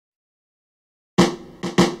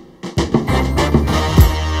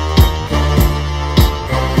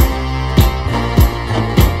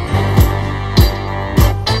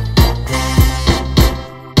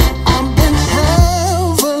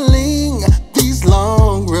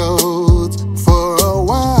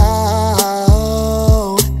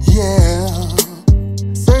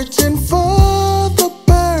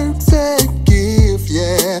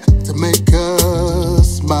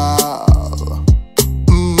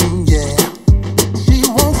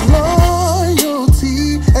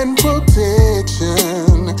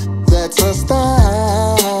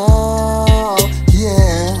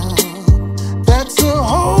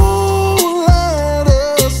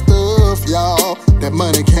that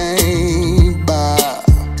money can't buy.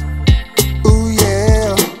 Ooh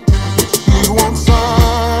yeah, she wants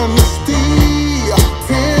honesty,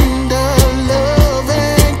 tender love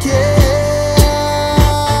and care.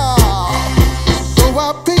 So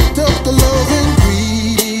I picked up the love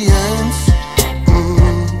ingredients.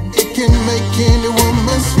 It can make any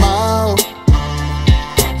woman smile.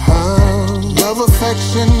 Love,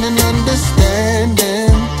 affection, and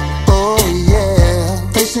understanding. Oh yeah,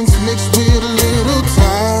 patience mixed with a little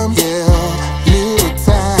time. Yeah, little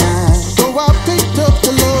time. So I picked up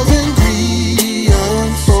the love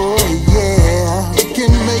ingredients. Oh yeah, it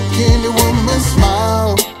can make any woman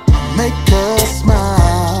smile, make her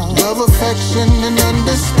smile. Love, affection, and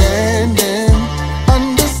understanding.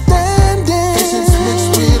 Understanding. Patience mixed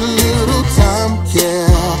with a little time. Yeah,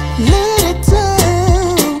 little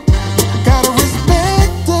time. Gotta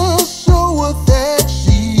respect her, show her that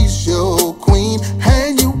she's your queen,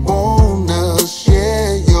 and you wanna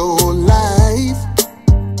share your life.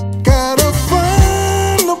 Gotta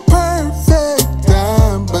find the perfect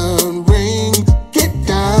diamond ring, get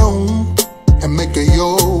down and make her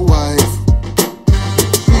your wife.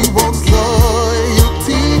 She wants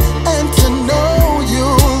loyalty and to know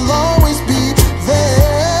you'll always be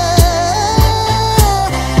there.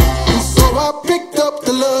 And so I picked up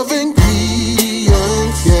the love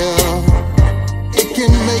ingredients. Yeah, it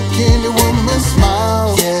can make any woman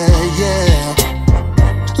smile. Yeah, yeah.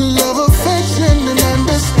 Love, affection, and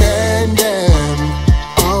understanding.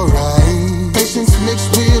 Alright, patience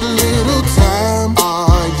mixed with a little time.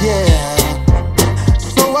 Oh yeah.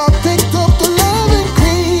 So I picked up the love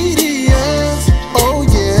ingredients. Oh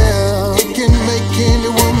yeah, it can make any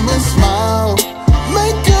woman smile,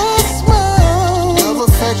 make her smile. Love,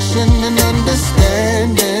 affection, and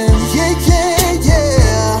understanding. Yeah, yeah,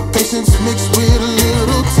 yeah. Patience mixed with a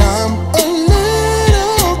little time. A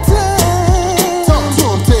little time. Talk to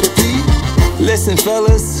him, Tedy P. Listen,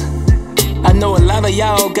 fellas, I know a lot of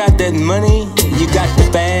y'all got that money, you got the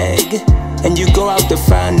bag, and you go out to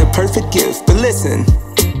find the perfect gift. But listen,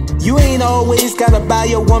 you ain't always gotta buy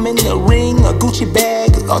your woman a ring, a Gucci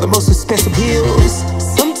bag, or the most expensive heels.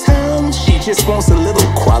 Sometimes she just wants a little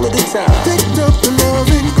quality time. Picked up the love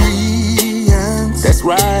ingredients. That's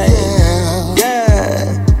right. Yeah.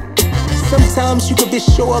 Yeah. Sometimes you could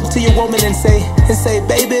just show up to your woman and say,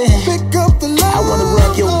 baby, Pick up the love. I wanna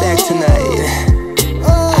rub your back tonight.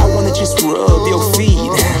 I wanna just rub your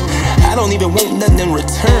feet. I don't even want nothing in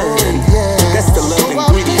return. That's the love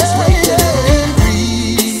ingredient.